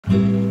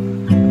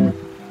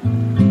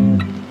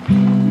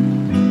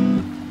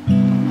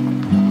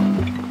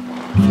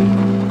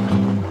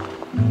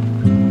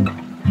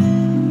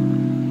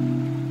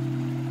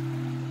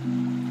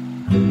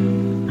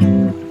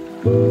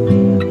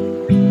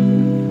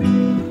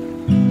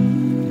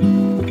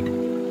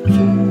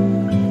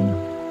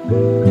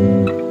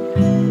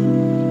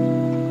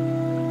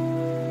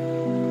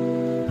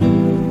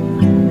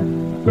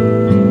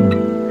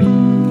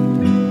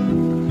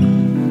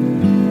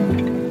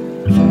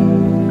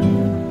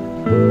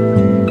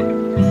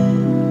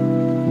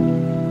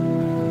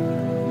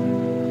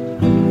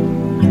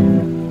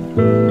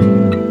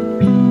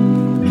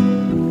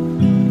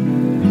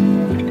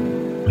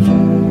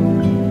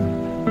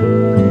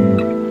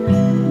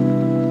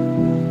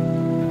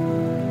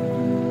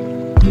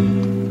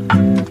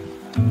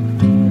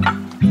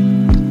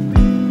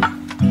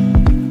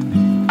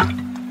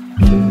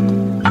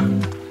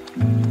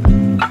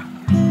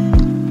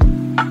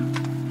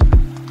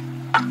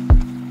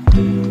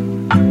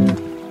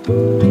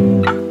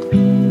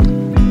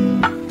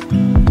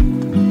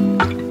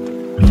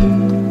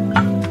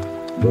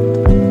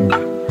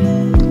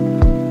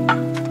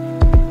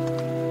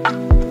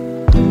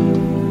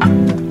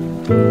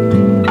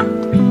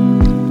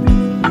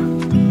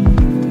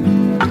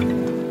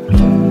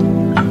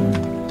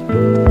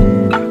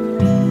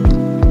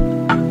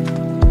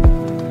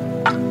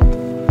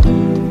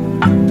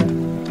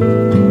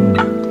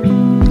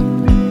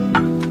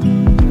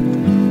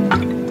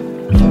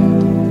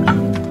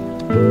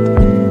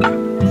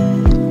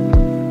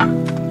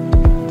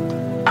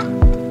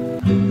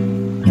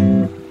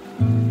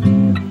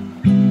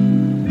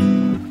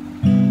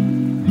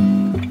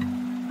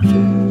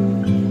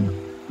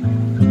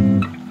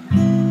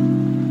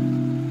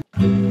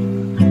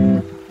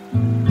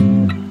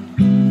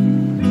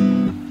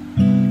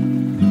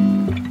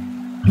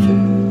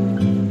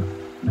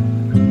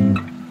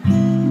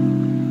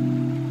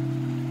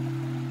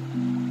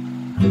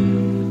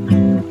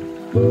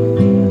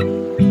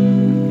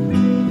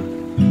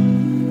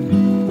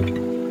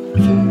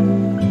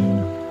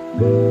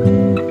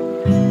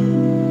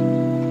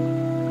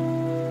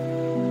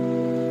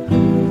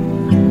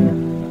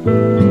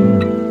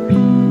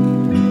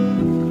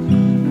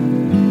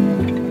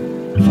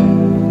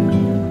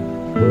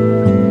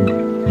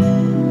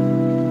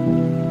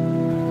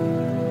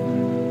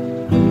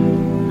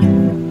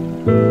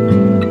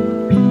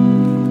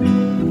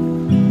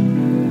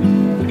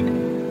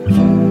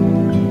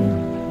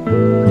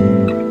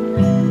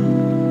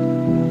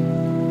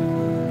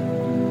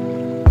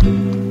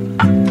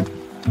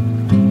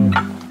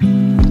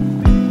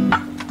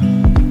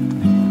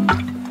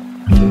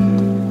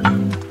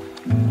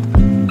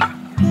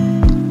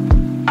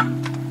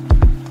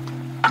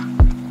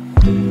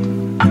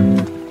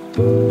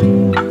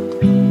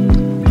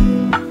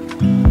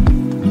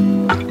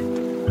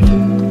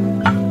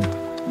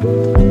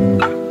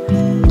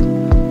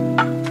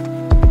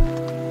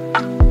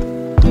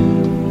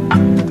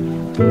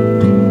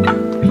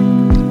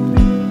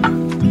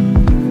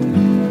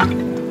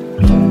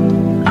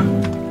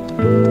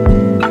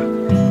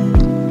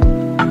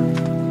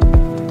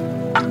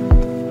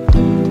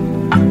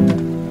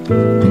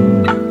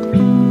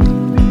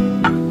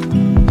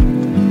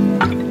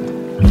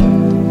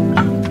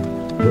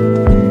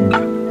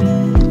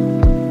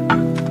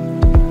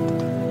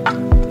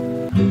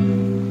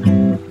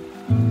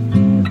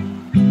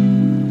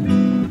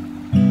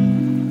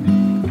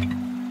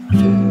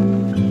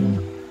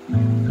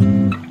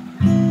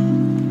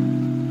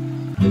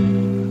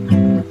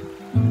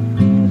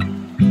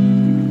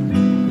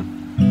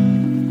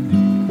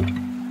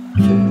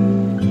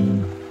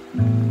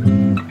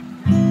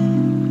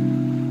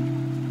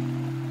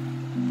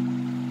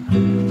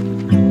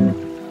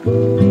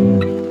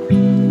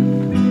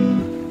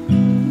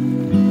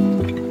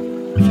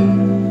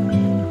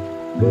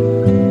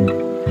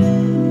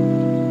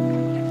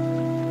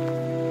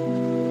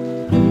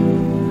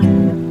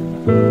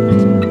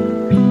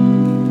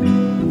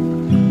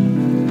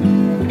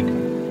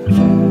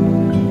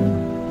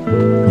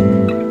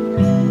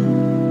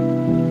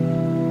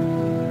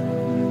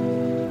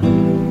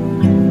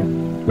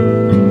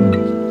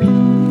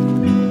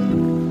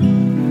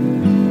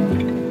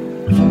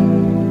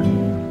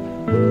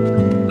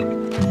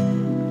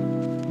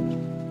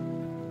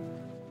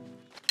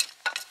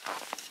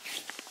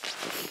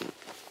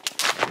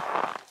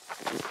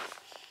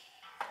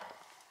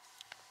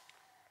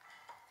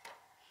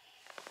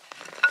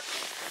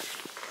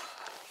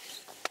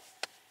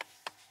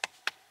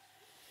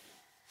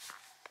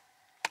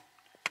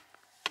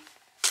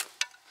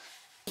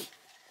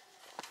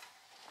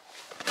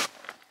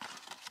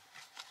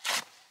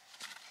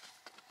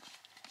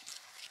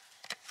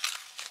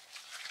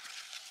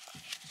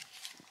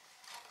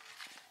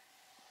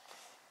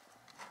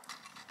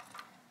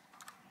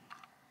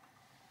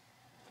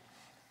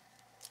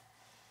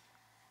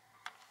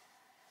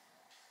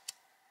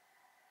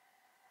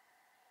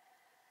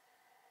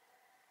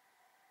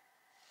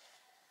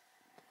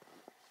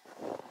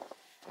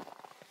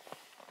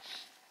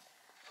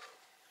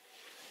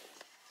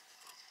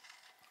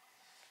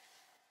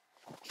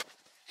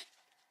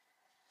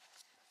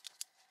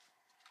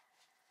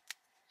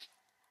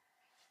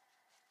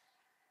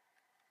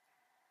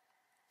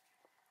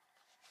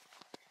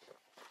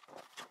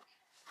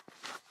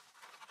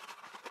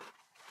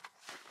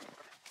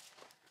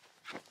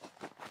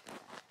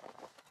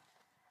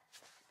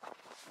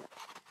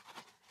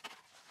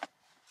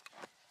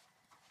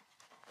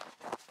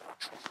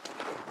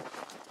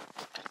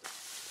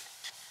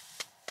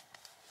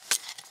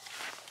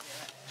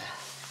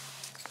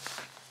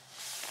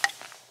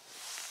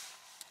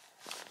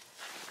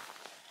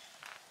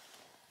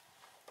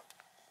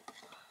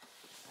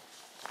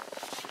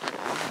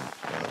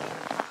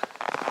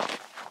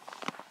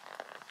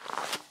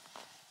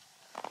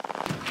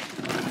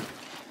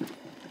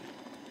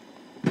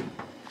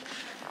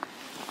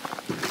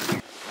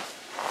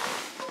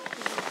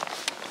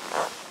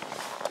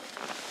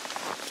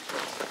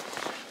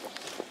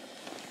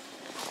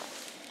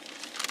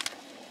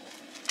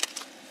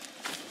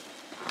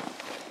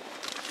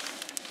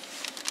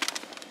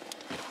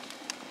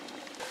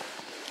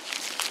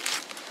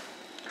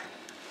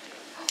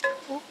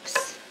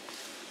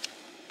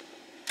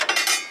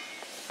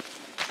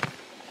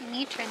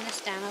you turn this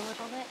down a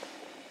little bit?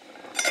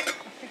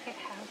 I forget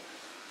how.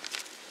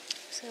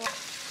 So,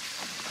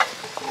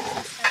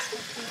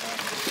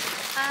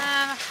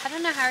 I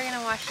don't know how we're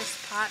gonna wash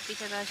this pot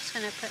because I was just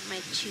gonna put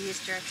my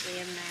cheese directly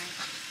in there.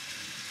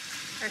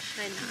 Or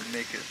should I not?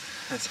 Make it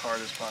as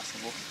hard as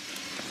possible.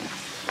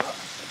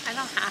 I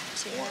don't have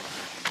to.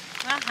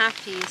 I don't have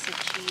to use the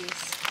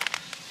cheese.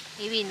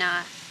 Maybe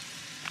not.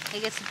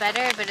 Like it's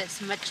better, but it's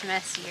much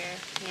messier.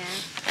 Yeah.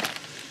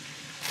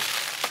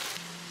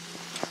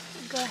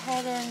 Go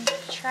ahead and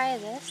try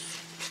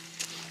this.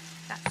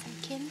 Got some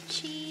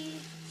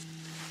kimchi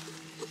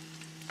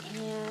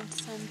and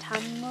some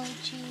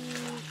tamoji.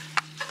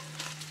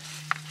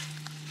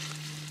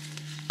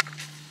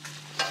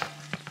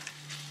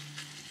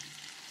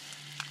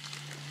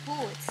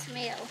 Oh, it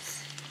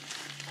smells.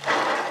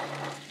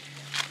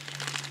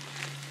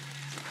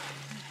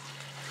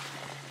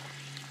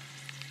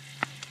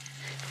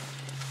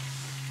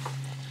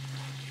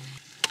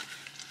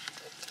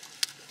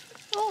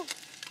 Oh.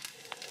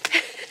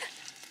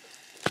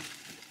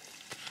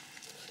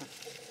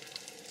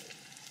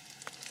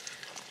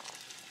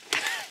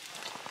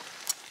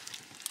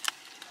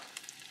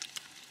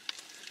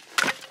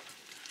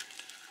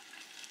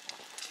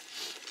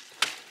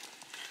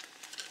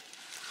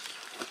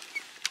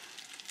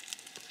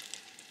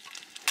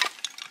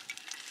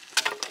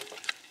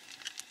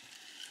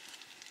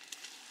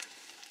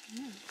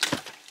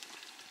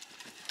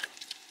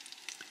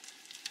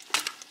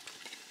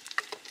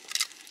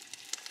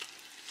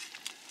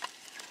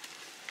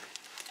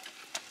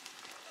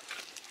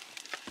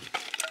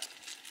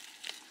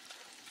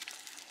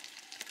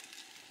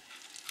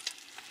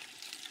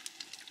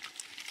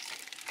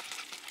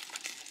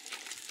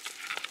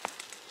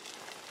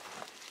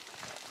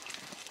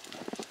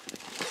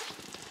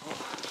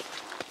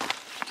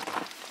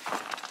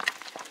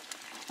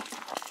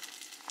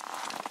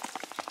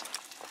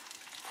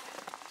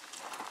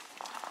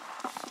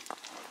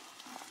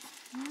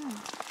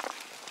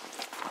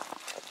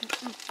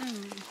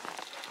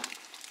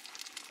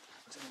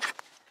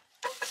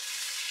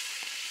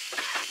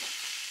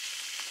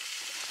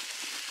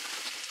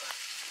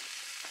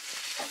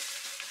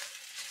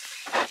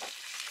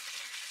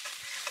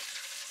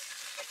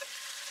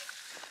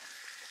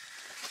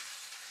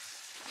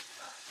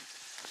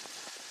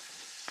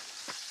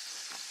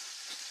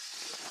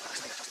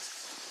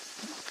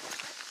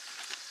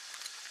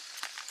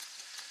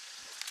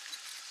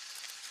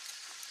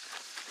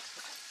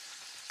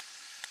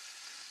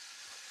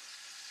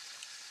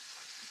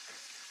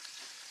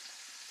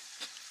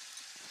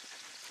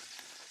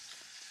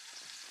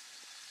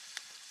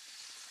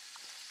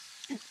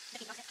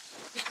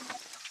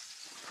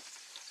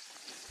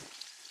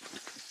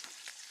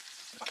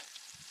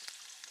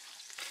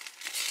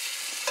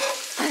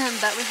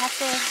 But we have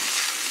to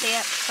stay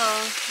up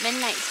till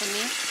midnight,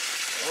 Timmy.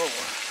 Oh,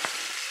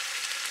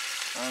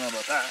 I don't know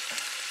about that.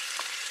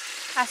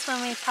 That's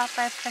when we pop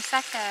our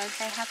Prosecco and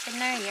say Happy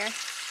New Year.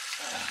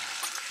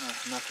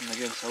 Nothing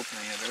against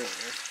opening it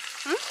earlier.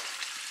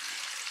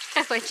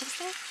 What'd you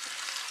say?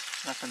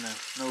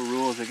 No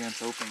rules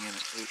against opening it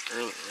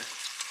earlier.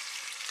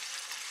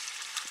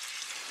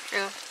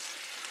 True.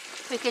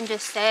 We can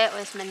just say it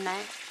was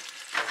midnight.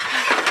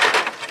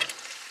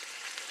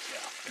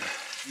 Yeah,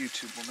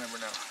 YouTube will never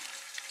know.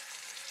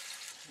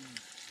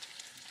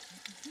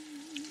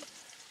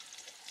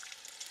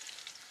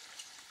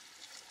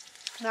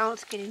 Now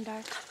it's getting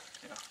dark.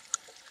 Yeah,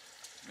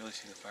 really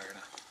see the fire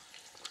now.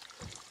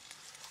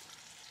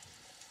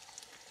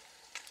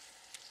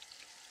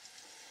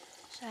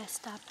 Should I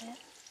stop it?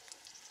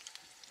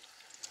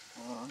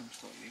 Hold on, I'm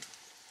still eating.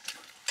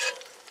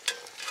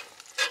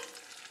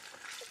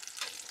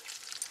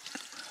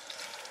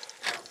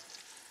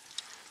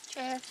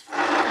 Cheers.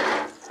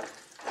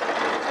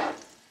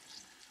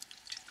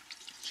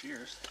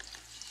 Cheers.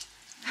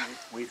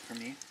 Wait for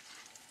me.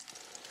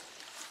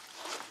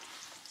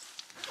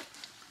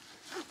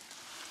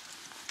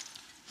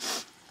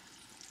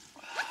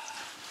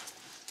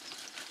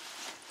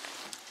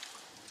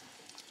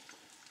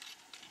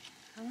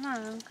 Come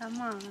on,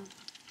 come on.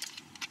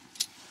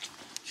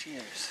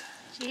 Cheers.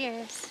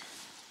 Cheers.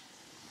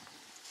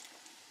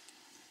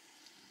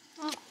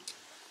 Oh.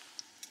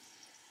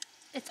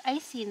 It's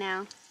icy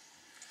now.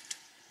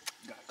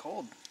 Got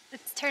cold.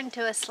 It's turned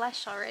to a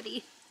slush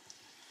already.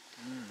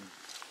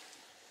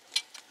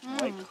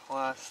 White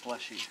Claw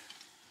slushy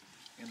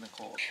in the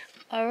cold.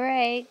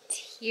 Alright,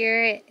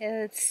 here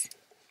is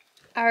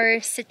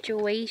our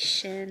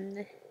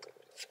situation.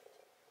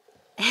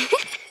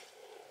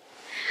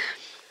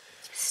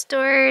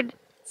 Stored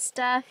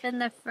stuff in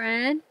the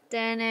front,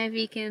 and if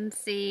you can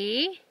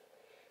see,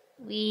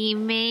 we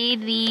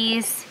made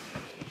these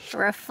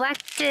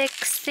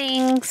reflectix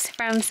things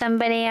from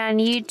somebody on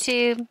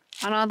YouTube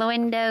on all the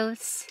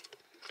windows.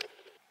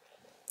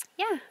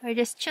 Yeah, we're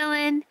just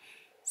chilling.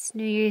 It's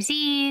New Year's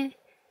Eve,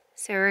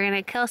 so we're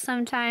gonna kill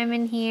some time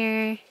in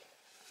here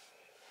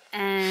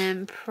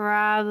and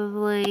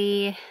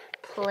probably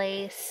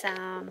play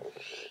some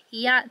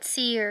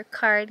Yahtzee or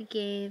card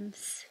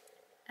games.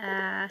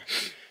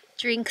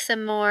 Drink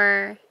some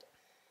more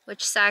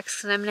which sucks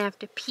because I'm gonna have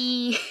to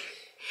pee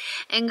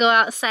and go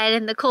outside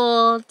in the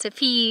cold to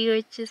pee,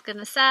 which is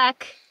gonna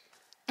suck.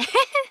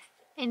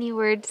 Any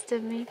words to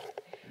me?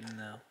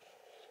 No.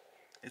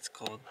 It's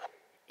cold.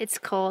 It's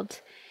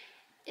cold.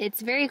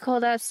 It's very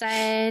cold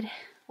outside.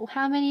 Well,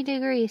 how many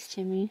degrees,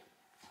 Jimmy?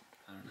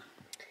 I don't know.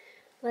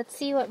 Let's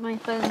see what my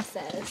phone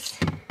says.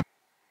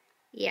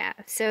 Yeah,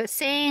 so it's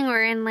saying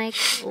we're in like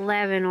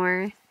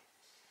Leavenworth.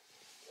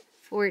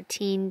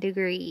 14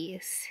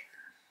 degrees.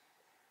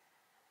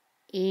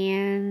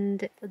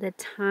 And the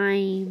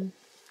time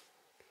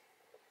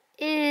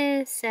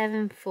is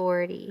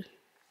 7:40.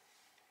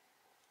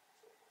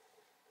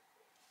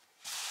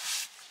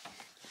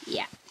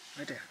 Yeah.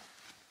 Right there.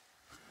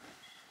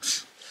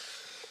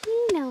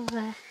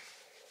 Nova.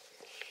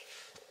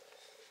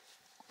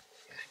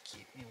 Yeah,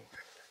 keep me warm.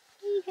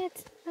 You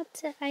got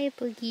lots of eye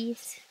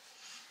boogies.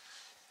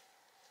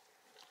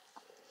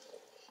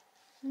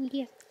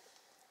 Yeah.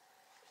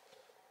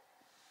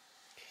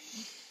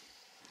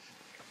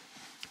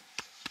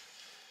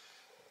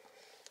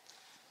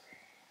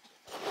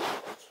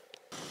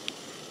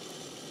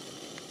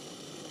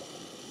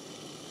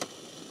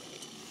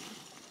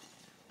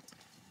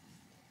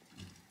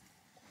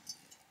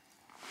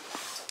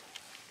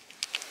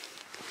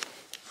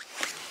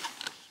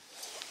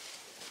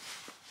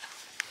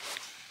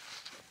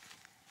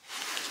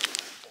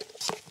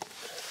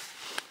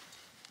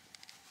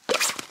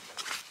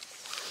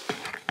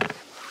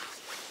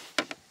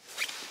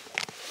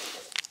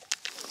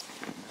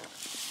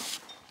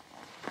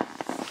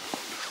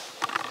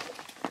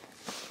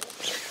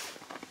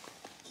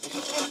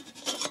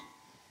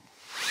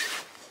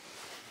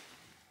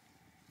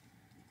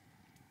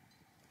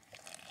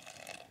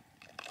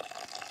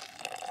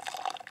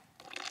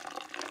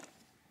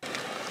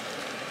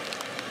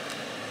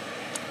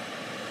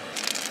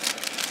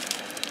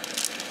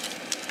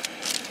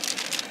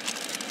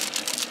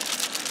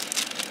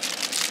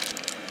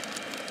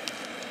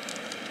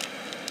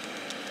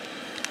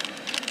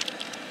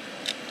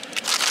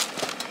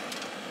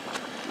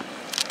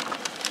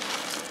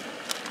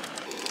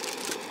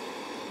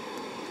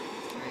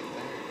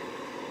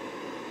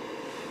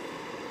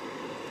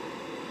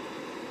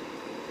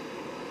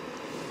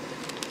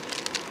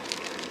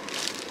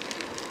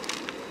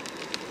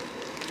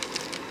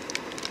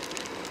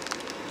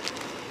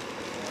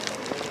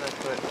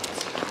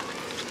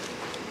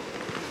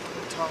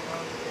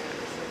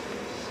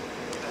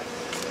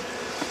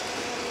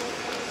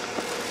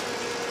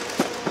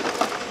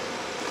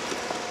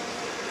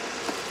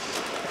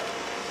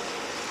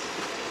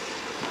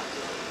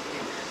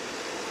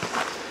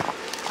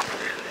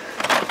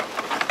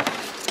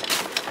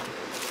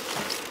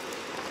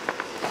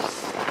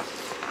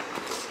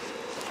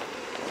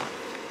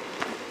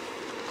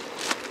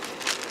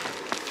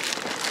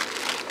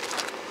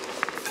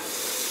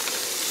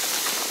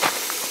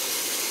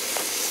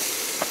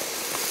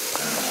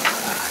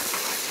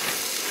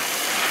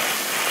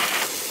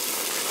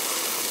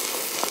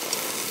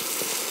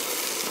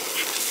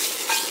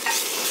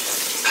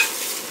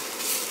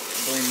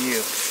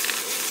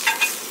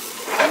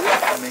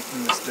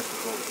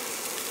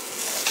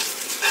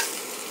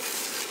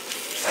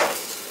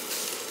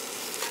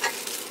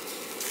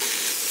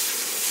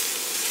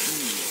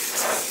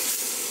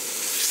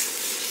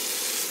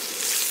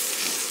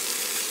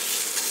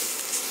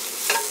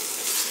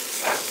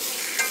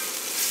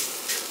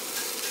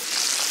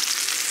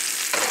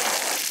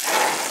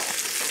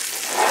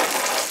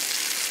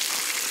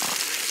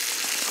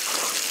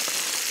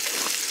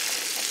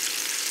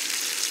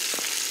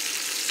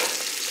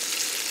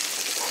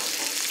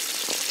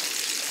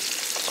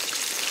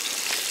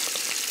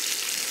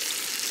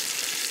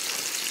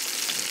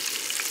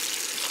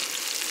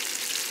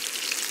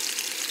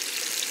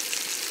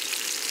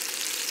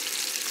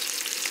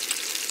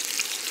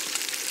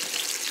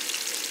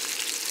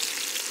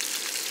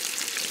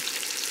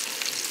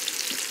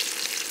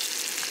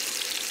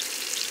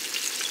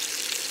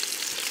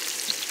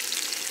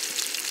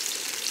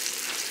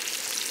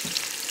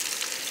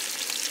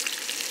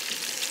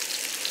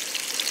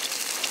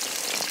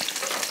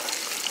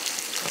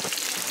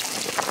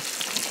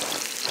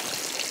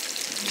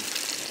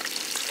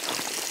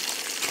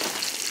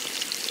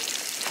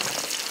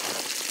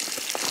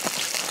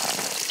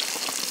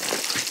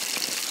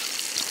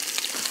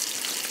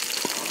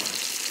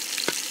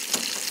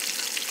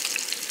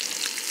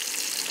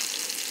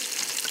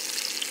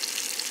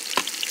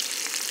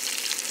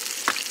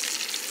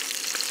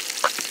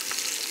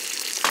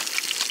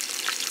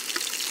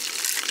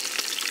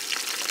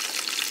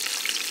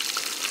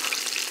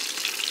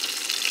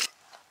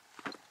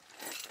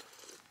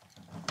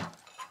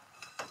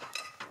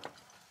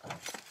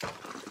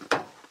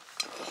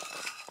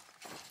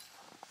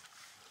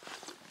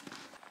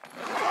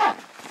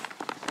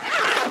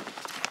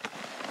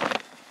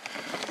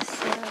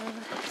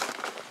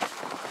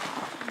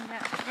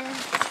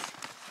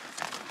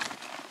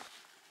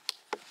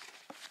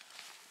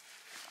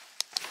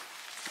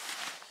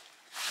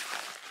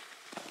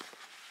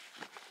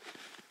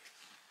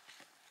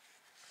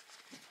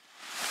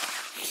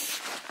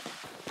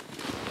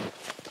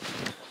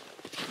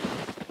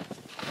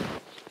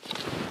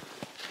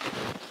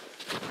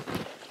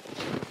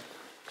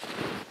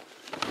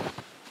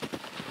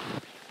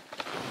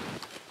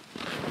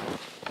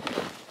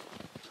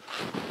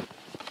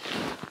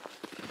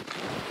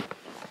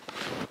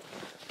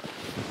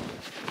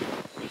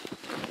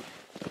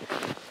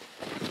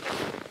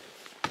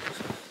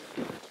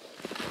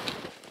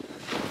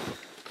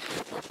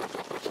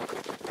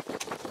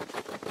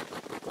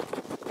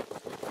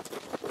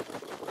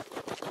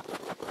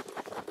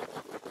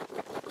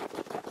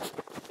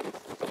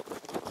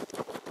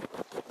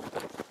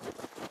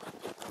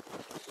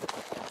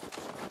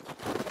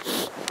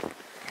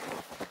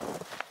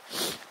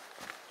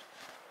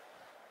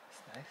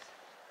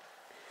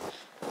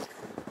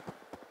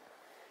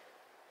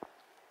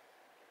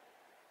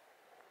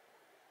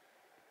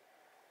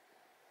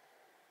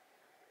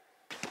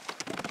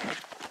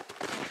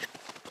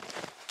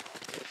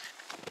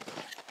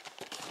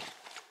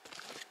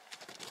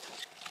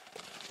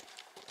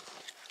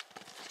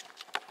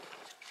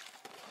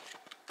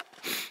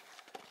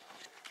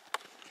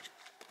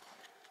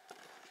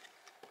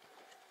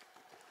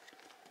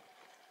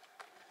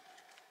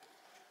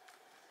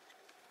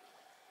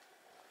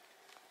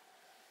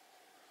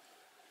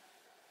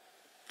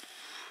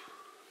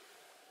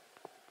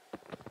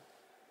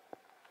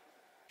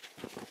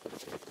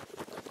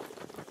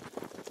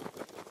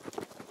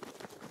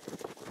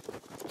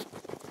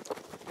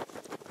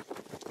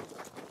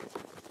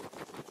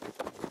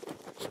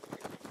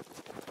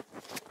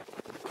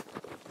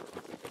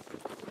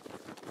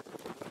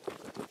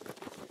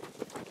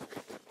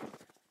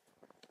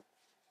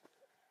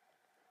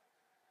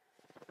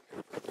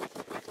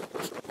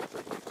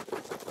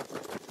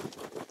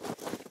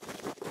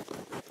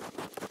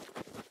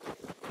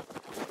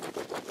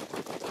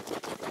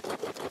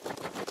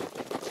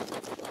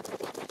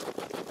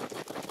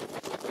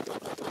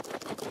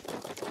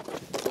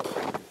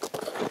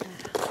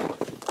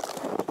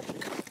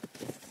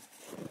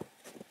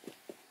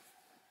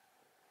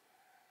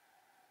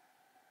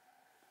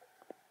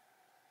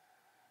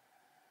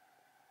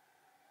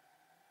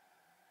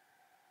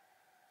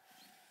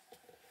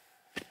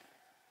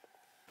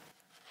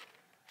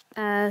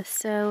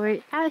 So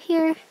we're out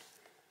here.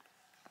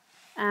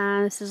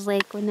 This is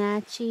Lake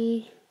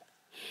Wenatchee,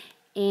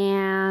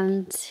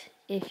 and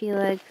if you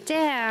look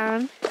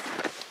down,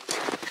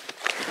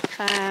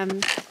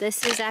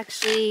 this is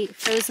actually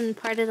frozen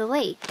part of the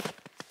lake.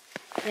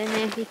 I don't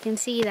know if you can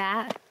see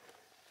that.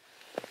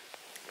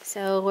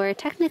 So we're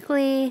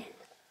technically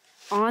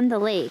on the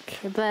lake,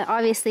 but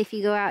obviously if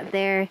you go out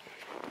there,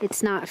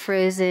 it's not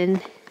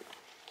frozen,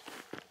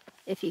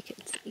 if you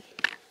can see.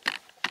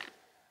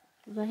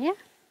 But yeah.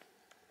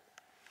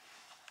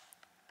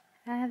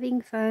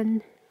 Having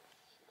fun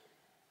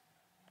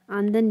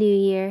on the new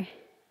year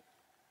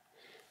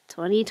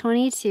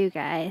 2022,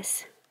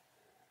 guys.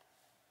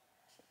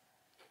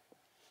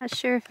 Not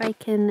sure if I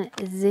can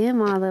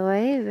zoom all the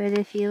way, but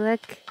if you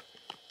look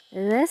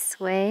this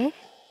way,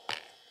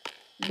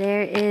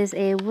 there is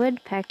a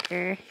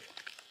woodpecker.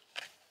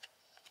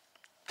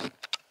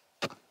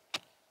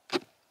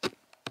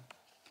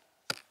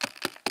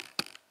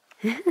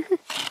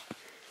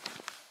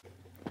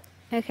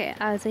 Okay,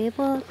 I was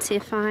able to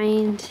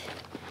find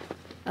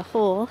a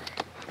hole,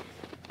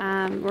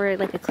 or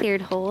like a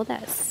cleared hole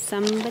that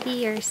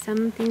somebody or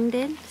something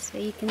did. So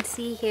you can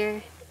see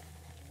here,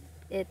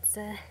 it's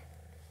a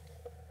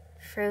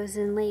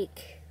frozen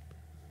lake.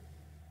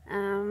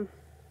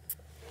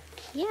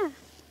 Yeah.